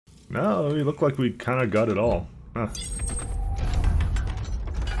No, we look like we kind of got it all. Huh.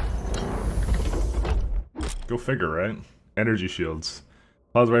 Go figure, right? Energy shields.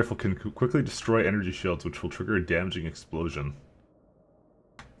 Plasma rifle can quickly destroy energy shields, which will trigger a damaging explosion.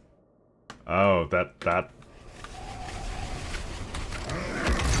 Oh, that.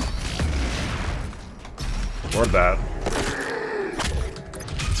 Or that.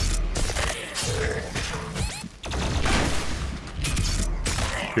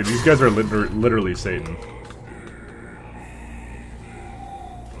 Okay, these guys are literally Satan.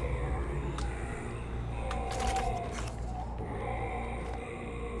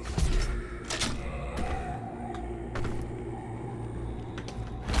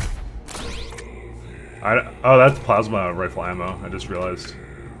 Oh, that's plasma rifle ammo. I just realized.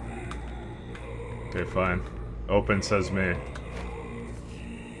 Okay, fine. Open says me.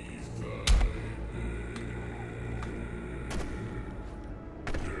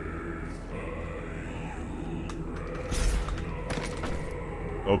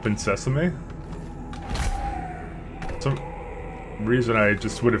 Open sesame? Some reason I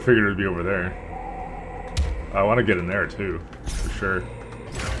just would have figured it would be over there. I want to get in there too, for sure.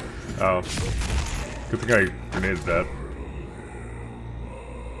 Oh. Good thing I grenaded that.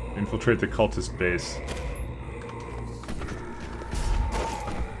 Infiltrate the cultist base.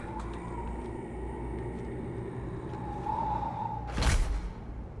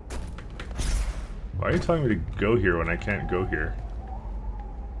 Why are you telling me to go here when I can't go here?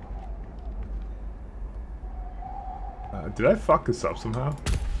 Did I fuck this up somehow?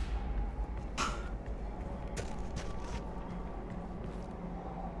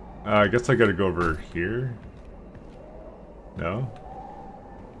 I guess I gotta go over here. No?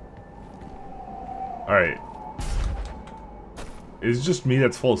 Alright. Is it just me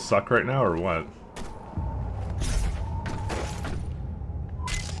that's full of suck right now, or what?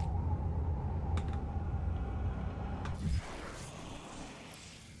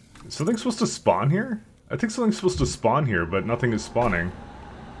 Is something supposed to spawn here? I think something's supposed to spawn here, but nothing is spawning.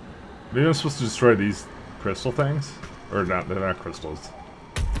 Maybe I'm supposed to destroy these crystal things? Or not, they're not crystals.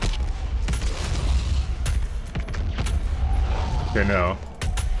 Okay, no.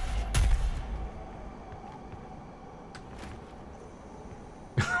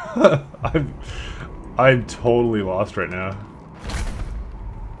 I'm totally lost right now.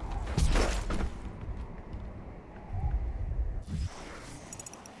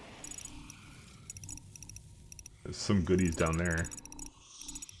 There's some goodies down there.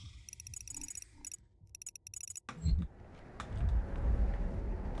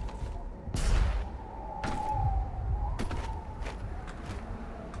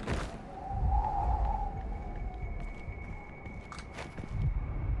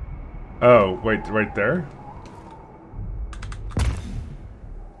 Oh, wait, right there?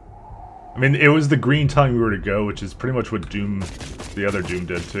 I mean, it was the green telling me where to go, which is pretty much what Doom, the other Doom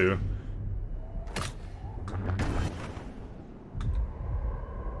did too.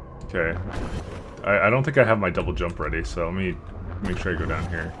 Okay. I don't think I have my double jump ready, so let me make sure I go down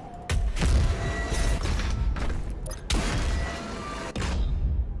here.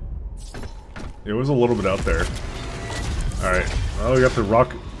 It was a little bit out there. Alright. Oh, we got the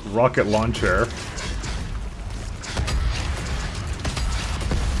rocket launcher.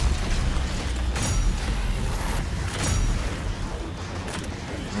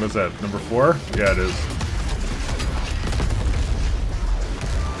 What's that? Number 4? Yeah, it is.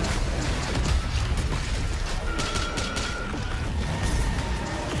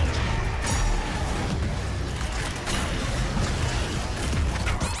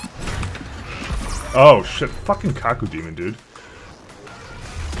 Oh shit, fucking Kaku Demon, dude.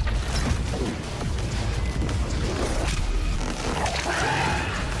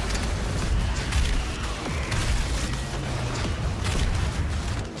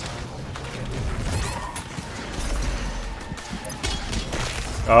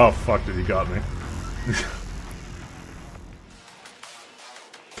 Oh fuck, did he got me.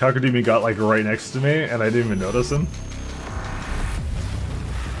 Kaku Demon got like right next to me and I didn't even notice him.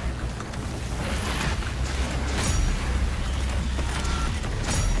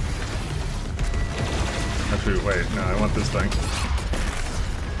 Actually, wait, no, I want this thing.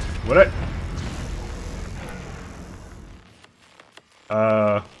 What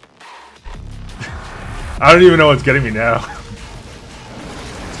I don't even know what's getting me now.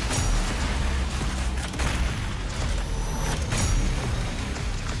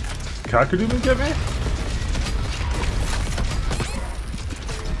 Kaku Demon get me?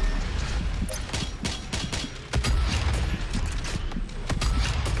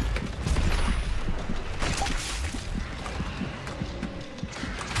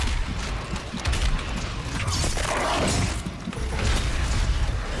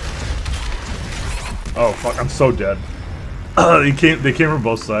 Oh fuck, I'm so dead. They came from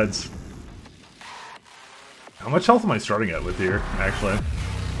both sides. How much health am I starting at with here, actually?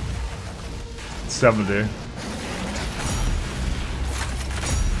 70.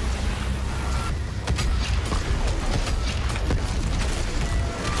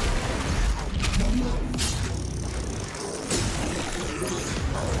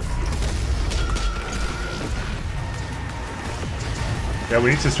 Yeah,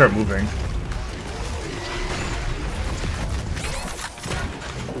 we need to start moving.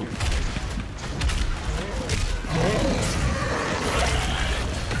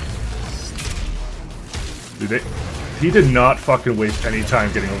 Dude, he did not fucking waste any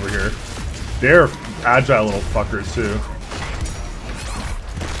time getting over here. They're agile little fuckers, too.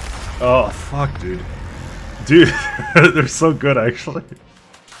 Oh, fuck, dude. Dude, they're so good, actually.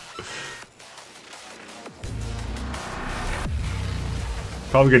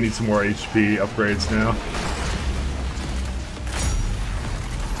 Probably gonna need some more HP upgrades now.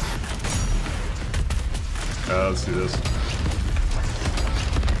 Let's do this.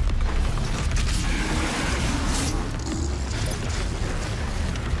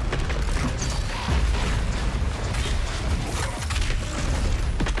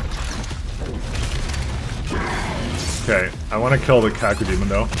 Okay, I want to kill the Kaku Demon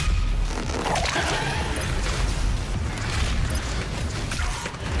though.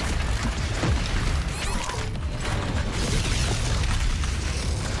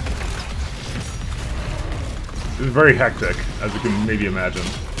 It's very hectic, as you can maybe imagine.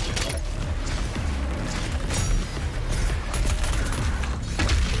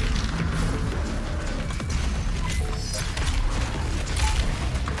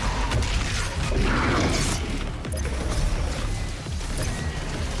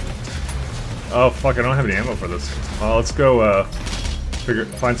 Oh fuck, I don't have any ammo for this. Well, let's go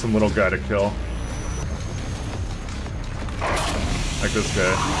find some little guy to kill. Like this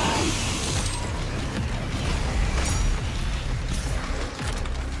guy.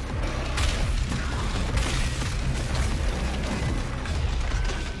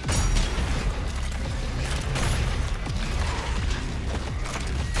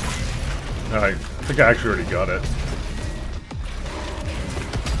 I think I actually already got it.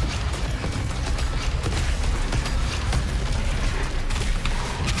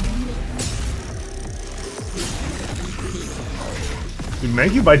 Dude,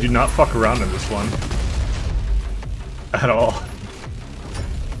 Mancubi do not fuck around in this one. At all.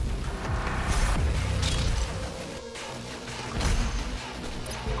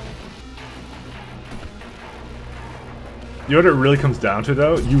 You know what it really comes down to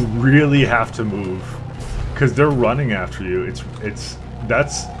though? You really have to move. Cause they're running after you.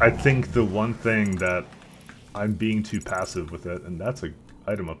 That's I think the one thing that I'm being too passive with it, and that's a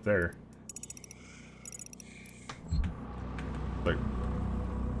item up there. Like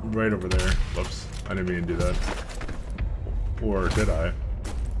right over there. Whoops. I didn't mean to do that. Or did I?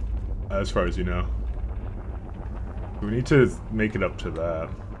 As far as you know. We need to make it up to that.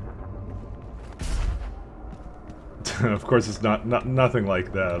 Of course, it's nothing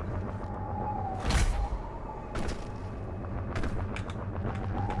like that.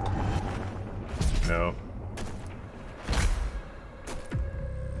 No.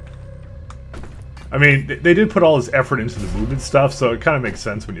 I mean, they did put all this effort into the movement stuff, so it kind of makes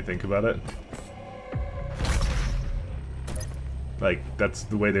sense when you think about it. Like, that's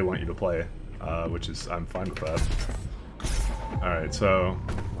the way they want you to play, which is, I'm fine with that. Alright, so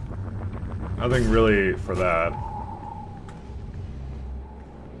nothing really for that.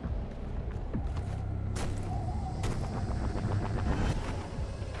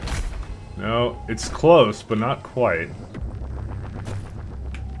 No, it's close, but not quite.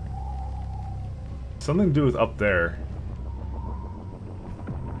 Something to do with up there.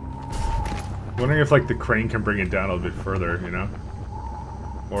 Wondering if, like, the crane can bring it down a little bit further, you know?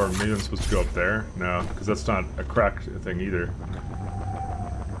 Or maybe I'm supposed to go up there? No, because that's not a cracked thing either.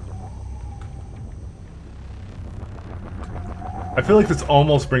 I feel like this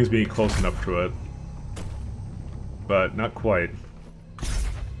almost brings me close enough to it. But not quite.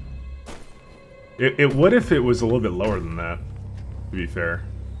 It would if it was a little bit lower than that, to be fair.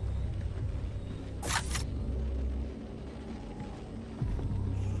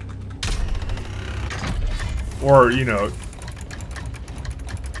 Or, you know,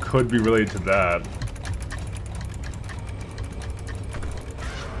 could be related to that.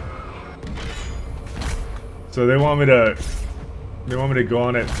 So they want me to go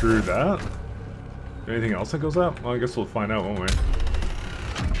on it through that? Anything else that goes up? Well, I guess we'll find out, won't we?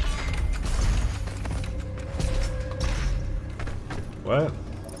 What?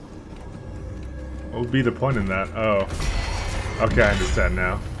 What would be the point in that? Oh. Okay, I understand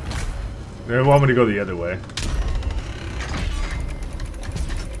now. They want me to go the other way.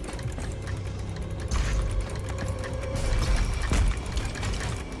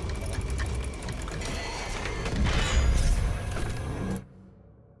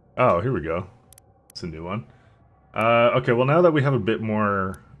 Oh, here we go. It's a new one. Okay, well now that we have a bit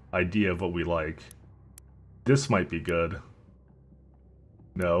more idea of what we like, this might be good.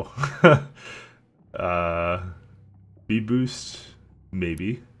 No. B-boost?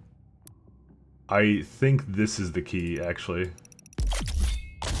 Maybe. I think this is the key, actually.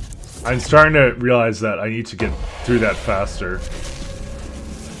 I'm starting to realize that I need to get through that faster.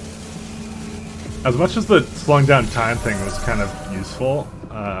 As much as the slowing down time thing was kind of useful,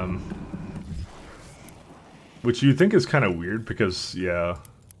 which you think is kind of weird because, yeah.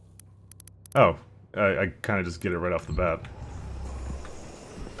 Oh, I kind of just get it right off the bat.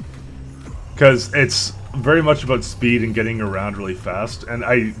 Because it's very much about speed and getting around really fast, and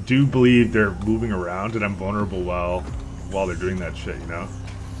I do believe they're moving around and I'm vulnerable while they're doing that shit, you know?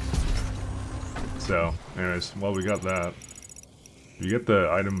 So, anyways, well, we got that. You get the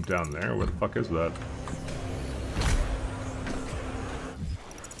item down there? Where the fuck is that?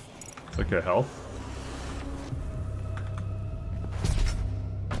 It's like a health?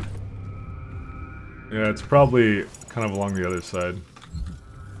 Yeah, it's probably kind of along the other side.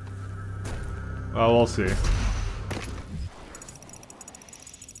 Oh, we'll see. I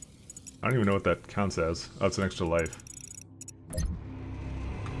don't even know what that counts as. Oh, it's an extra life.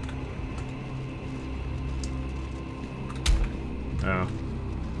 Yeah.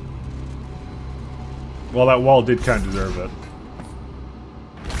 Well, that wall did kind of deserve it.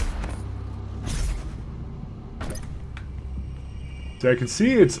 See, I can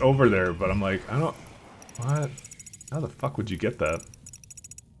see it's over there, but I'm like, I don't... What? How the fuck would you get that?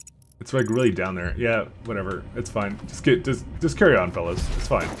 It's like really down there. Yeah, whatever. It's fine. Just carry on, fellas. It's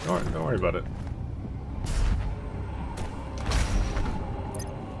fine. Don't worry about it.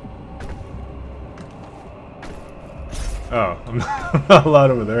 Oh, I'm not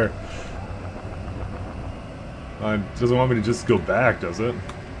allowed over there. It doesn't want me to just go back, does it?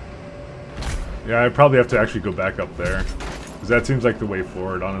 Yeah, I probably have to actually go back up there. Because that seems like the way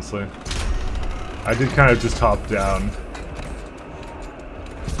forward, honestly. I did kind of just hop down.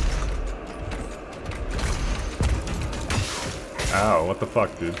 Ow, what the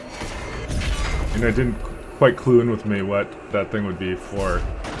fuck, dude? And it didn't quite clue in with me what that thing would be for.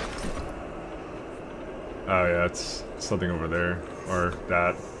 Oh yeah, it's something over there. Or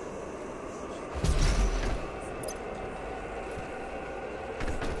that.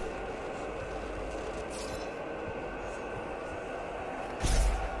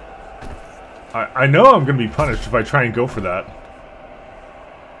 I know I'm gonna be punished if I try and go for that.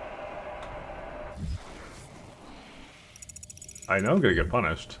 I know I'm gonna get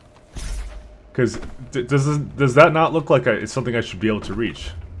punished. Because does that not look like it's something I should be able to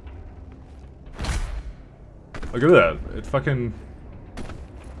reach? Look at that. It fucking...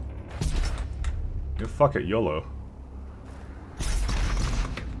 Yeah, fuck it, YOLO.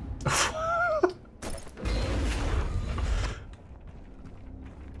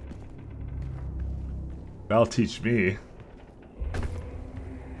 That'll teach me.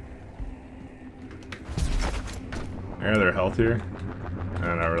 Are there health here?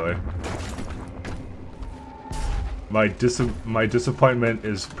 No, not really. My disappointment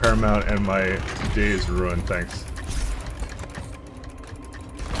is paramount and my day is ruined, thanks.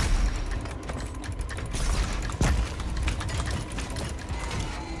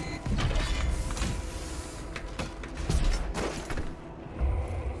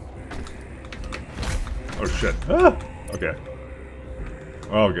 Oh shit. Ah! Okay.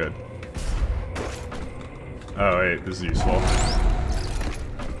 Oh, good. Oh wait, this is useful.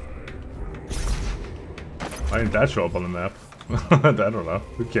 Why didn't that show up on the map? I don't know.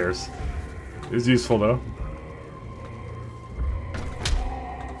 Who cares? It's useful though.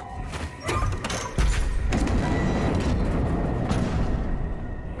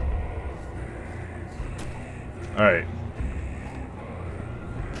 Alright.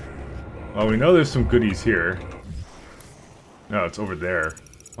 Well, we know there's some goodies here. No, it's over there.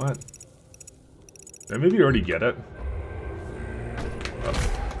 What? Did I maybe already get it? Oh.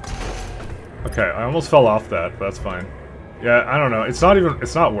 Okay, I almost fell off that, but that's fine. Yeah, I don't know. It's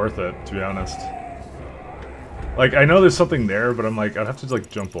not worth it, to be honest. Like, I know there's something there, but I'm like, I'd have to, like,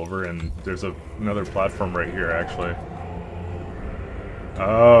 jump over, and there's another platform right here, actually.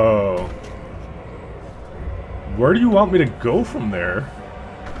 Oh. Where do you want me to go from there?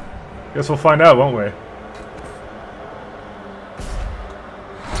 Guess we'll find out, won't we?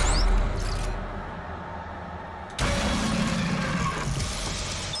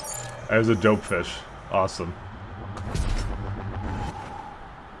 It was a dope fish. Awesome.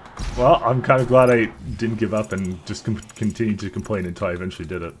 Well, I'm kind of glad I didn't give up and just continued to complain until I eventually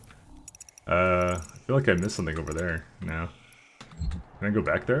did it. I feel like I missed something over there now. Can I go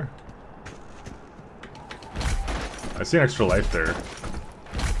back there? I see an extra life there.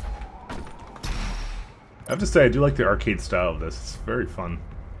 I have to say, I do like the arcade style of this. It's very fun.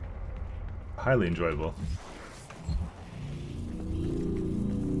 Highly enjoyable.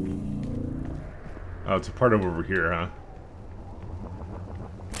 Oh, it's a part of over here, huh?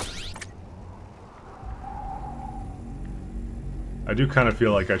 I do kind of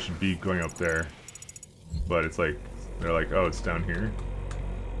feel like I should be going up there. But it's like, they're like, oh, it's down here.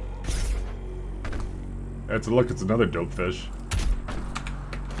 Look, it's another dope fish.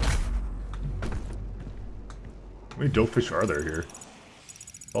 How many dope fish are there here?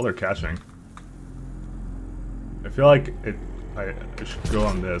 All they're catching. I feel like I should go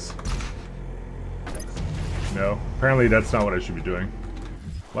on this. No, apparently that's not what I should be doing.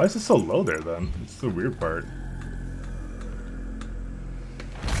 Why is it so low there then? It's the weird part.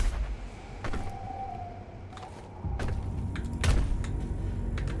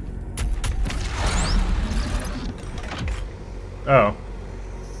 Oh.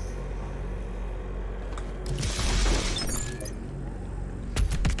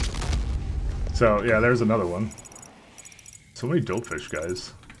 So, yeah, there's another one. So many dope fish,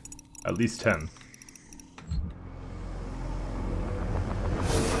 guys. At least 10.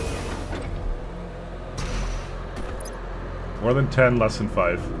 More than 10, less than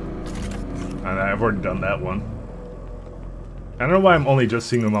 5. And I've already done that one. I don't know why I'm only just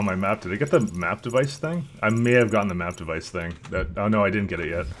seeing them on my map. Did I get the map device thing? I may have gotten the map device thing. Oh no, I didn't get it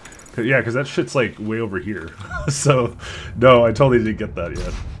yet. Yeah, because that shit's like way over here. So, no, I totally didn't get that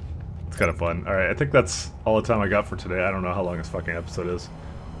yet. It's kind of fun. Alright, I think that's all the time I got for today. I don't know how long this fucking episode is.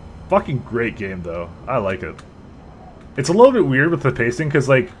 Fucking great game, though. I like it. It's a little bit weird with the pacing, because,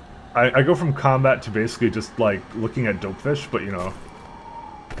 like, I go from combat to basically just, like, looking at dope fish, but, you know...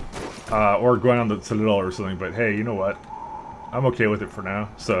 or going on the Citadel or something, but hey, you know what? I'm okay with it for now,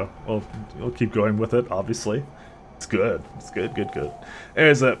 so we'll keep going with it, obviously. It's good. It's good, good, good.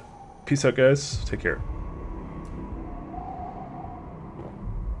 Anyways, peace out, guys. Take care.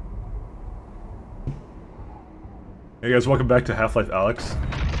 Hey guys, welcome back to Half-Life Alyx.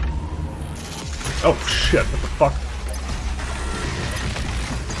 Oh shit, what the fuck?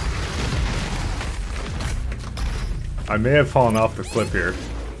 I may have fallen off the cliff here.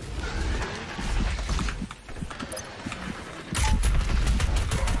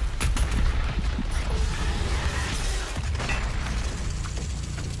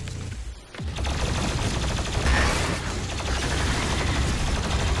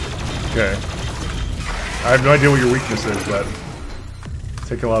 Okay. I have no idea what your weakness is, but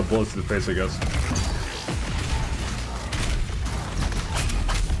taking a lot of bullets to the face, I guess.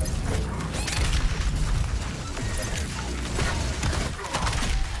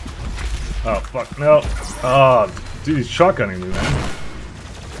 Oh, fuck, no. Oh, dude, he's shotgunning me, man.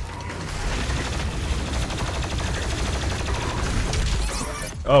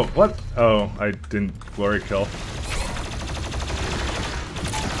 Oh, what? Oh, I didn't glory kill.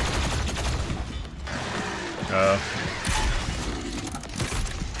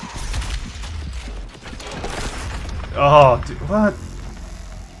 Oh, dude, what?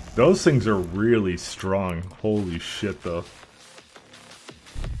 Those things are really strong. Holy shit, though.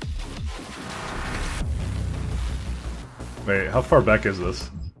 Wait, how far back is this?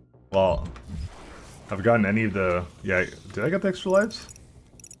 Well, have I gotten any of the... Yeah, did I get the extra lives?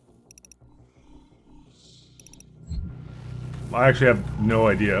 I actually have no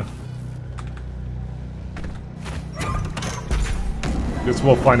idea. Guess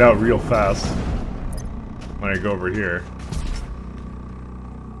we'll find out real fast when I go over here.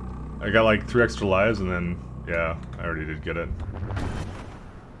 I got like 3 extra lives and then, yeah, I already did get it.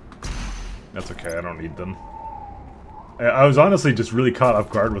 That's okay, I don't need them. I was honestly just really caught off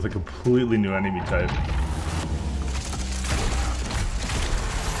guard with a completely new enemy type.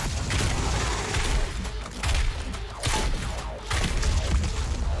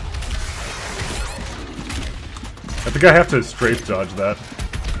 I think I have to strafe dodge that.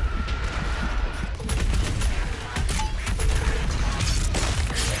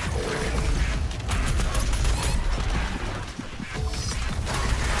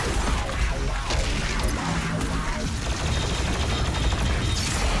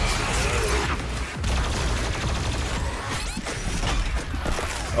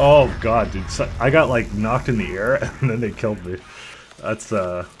 Oh god, dude. I got like knocked in the air and then they killed me. That's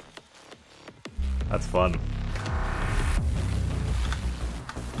fun.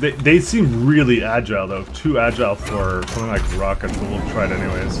 They seem really agile though. Too agile for something like rockets, but we'll try it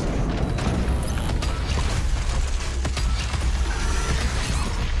anyways.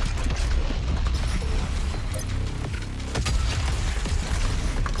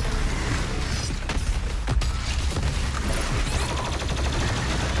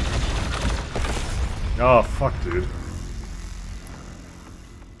 Oh fuck, dude.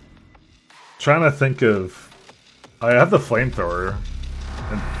 Trying to think of. I have the flamethrower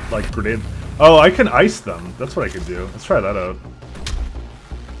and like grenade. Oh, I can ice them. That's what I can do. Let's try that out.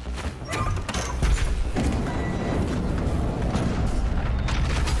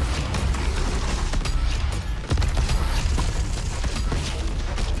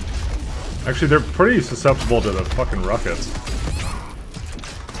 Actually, they're pretty susceptible to the fucking rockets.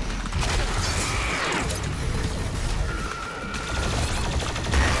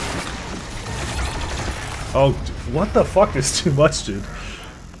 Oh, what the fuck is too much, dude?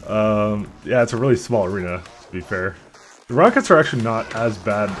 Yeah, it's a really small arena, to be fair. The rockets are actually not as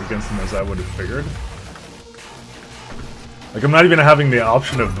bad against them as I would have figured. Like, I'm not even having the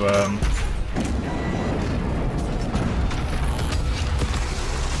option of,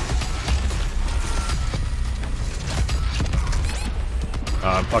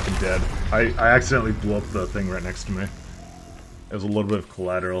 I'm fucking dead. I accidentally blew up the thing right next to me. It was a little bit of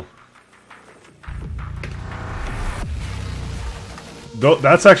collateral.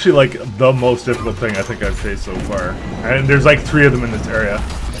 That's actually like the most difficult thing I think I've faced so far. And there's like 3 of them in this area.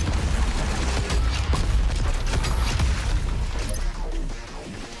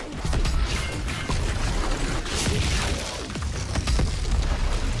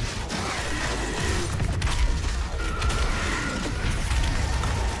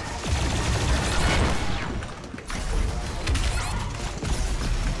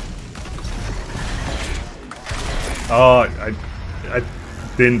 Oh, I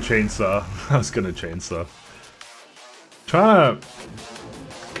didn't chainsaw. I was gonna chainsaw.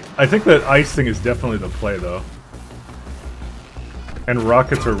 I think that ice thing is definitely the play, though. And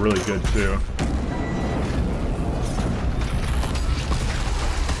rockets are really good, too.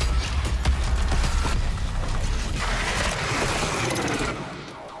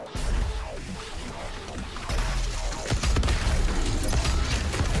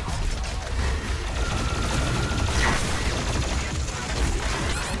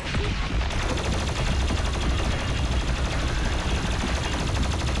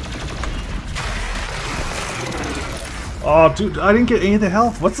 Oh, dude, I didn't get any of the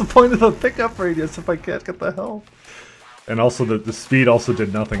health. What's the point of the pickup radius if I can't get the health? And also, the speed also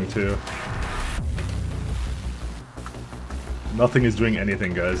did nothing, too. Nothing is doing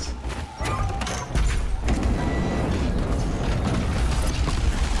anything, guys.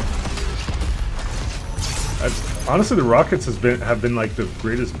 Honestly, the rockets have been like the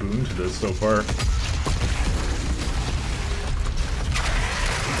greatest boon to this so far.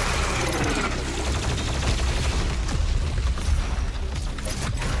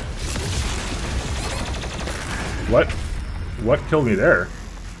 What killed me there?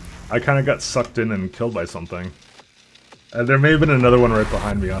 I kind of got sucked in and killed by something. There may have been another one right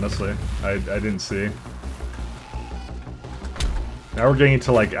behind me, honestly. I didn't see. Now we're getting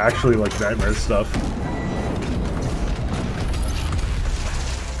into like actually like nightmare stuff.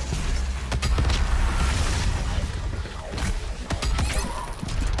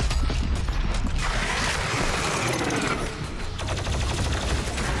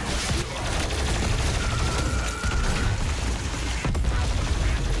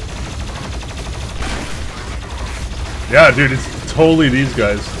 Yeah, dude, it's totally these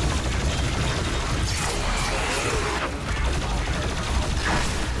guys.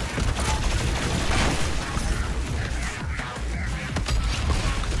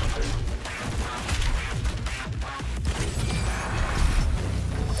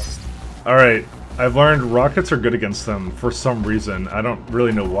 Alright, I've learned rockets are good against them for some reason. I don't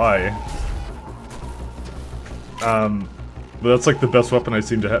really know why. But that's like the best weapon I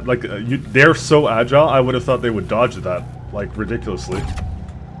seem to have. Like, they're so agile, I would have thought they would dodge that, like, ridiculously.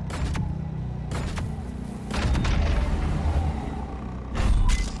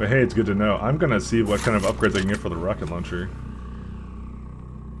 But hey, it's good to know. I'm gonna see what kind of upgrades I can get for the rocket launcher.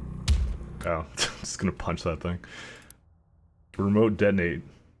 Oh, just gonna punch that thing. Remote detonate.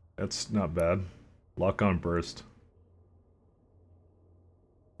 That's not bad. Lock on burst.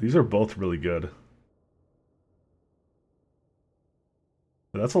 These are both really good.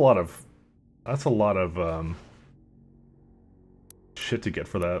 That's a lot of shit to get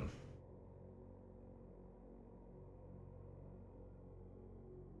for that.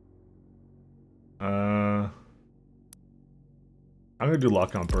 I'm gonna do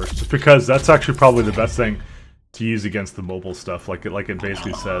lock on burst just because that's actually probably the best thing to use against the mobile stuff, like it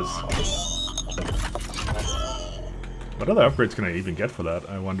basically says. What other upgrades can I even get for that,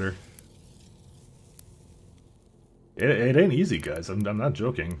 I wonder? It ain't easy, guys. I'm not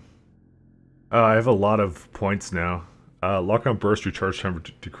joking. I have a lot of points now. Lock on burst recharge time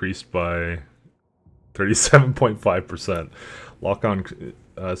decreased by 37.5%. Lock on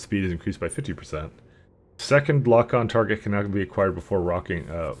speed is increased by 50%. Second lock on target can now be acquired before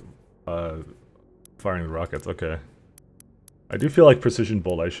firing the rockets. Okay. I do feel like precision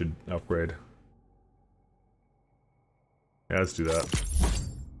bolt I should upgrade. Yeah, let's do that.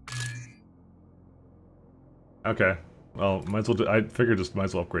 Okay. Well, might as well I figured just might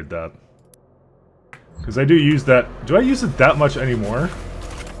as well upgrade that. Because I do use that. Do I use it that much anymore?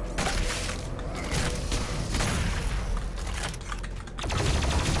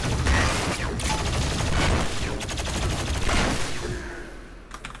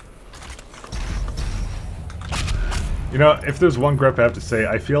 You know, if there's one gripe I have to say,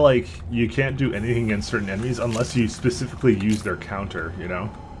 I feel like you can't do anything against certain enemies unless you specifically use their counter, you know?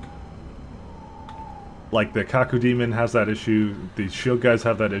 Like, the Kaku Demon has that issue, the shield guys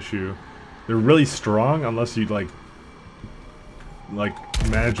have that issue. They're really strong unless you, like,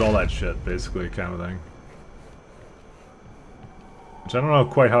 manage all that shit, basically, kind of thing. Which I don't know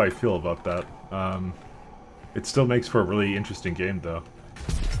quite how I feel about that. It still makes for a really interesting game, though.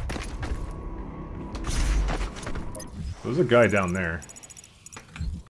 There's a guy down there.